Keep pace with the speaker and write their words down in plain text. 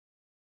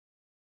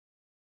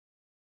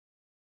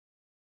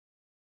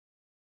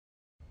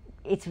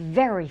it's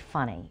very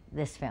funny,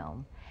 this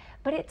film,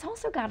 but it's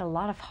also got a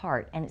lot of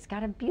heart, and it's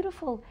got a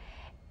beautiful,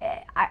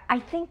 I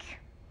think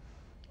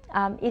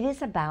it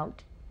is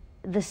about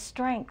the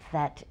strength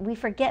that we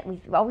forget.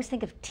 We always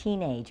think of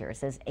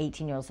teenagers as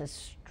 18-year-olds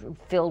as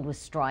filled with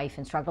strife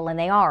and struggle, and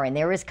they are, and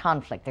there is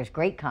conflict. There's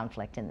great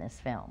conflict in this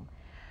film.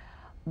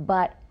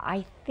 But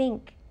I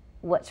think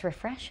what's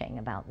refreshing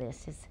about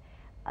this is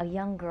a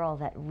young girl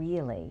that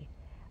really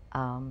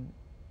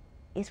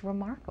is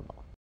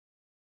remarkable.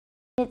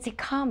 It's a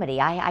comedy.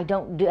 I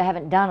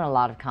haven't done a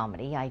lot of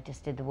comedy. I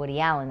just did the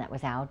Woody Allen that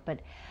was out, but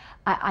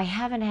I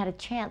haven't had a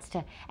chance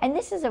to. And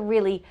this is a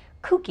really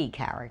kooky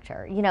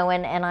character, you know.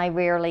 And I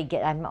rarely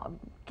get. I'm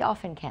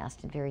often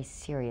casted very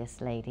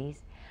serious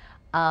ladies,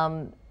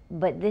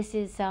 but this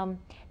is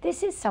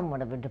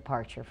somewhat of a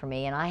departure for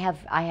me. And I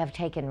have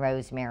taken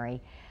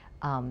Rosemary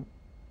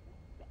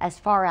as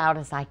far out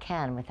as I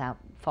can without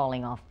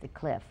falling off the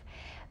cliff.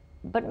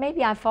 But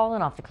maybe I've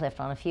fallen off the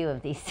cliff on a few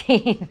of these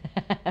scenes.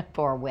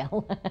 Poor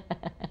Will.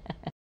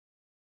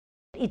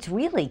 It's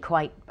really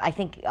quite, I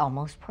think,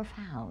 almost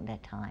profound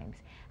at times,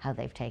 how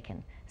they've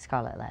taken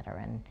Scarlet Letter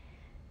and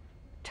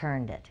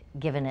turned it,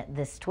 given it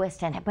this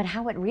twist, but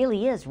how it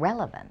really is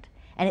relevant,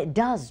 and it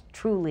does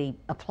truly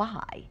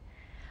apply.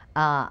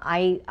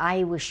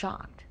 I was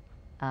shocked.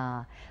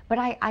 But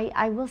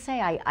I will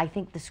say, I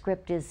think the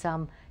script is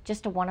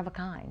just a one of a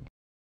kind.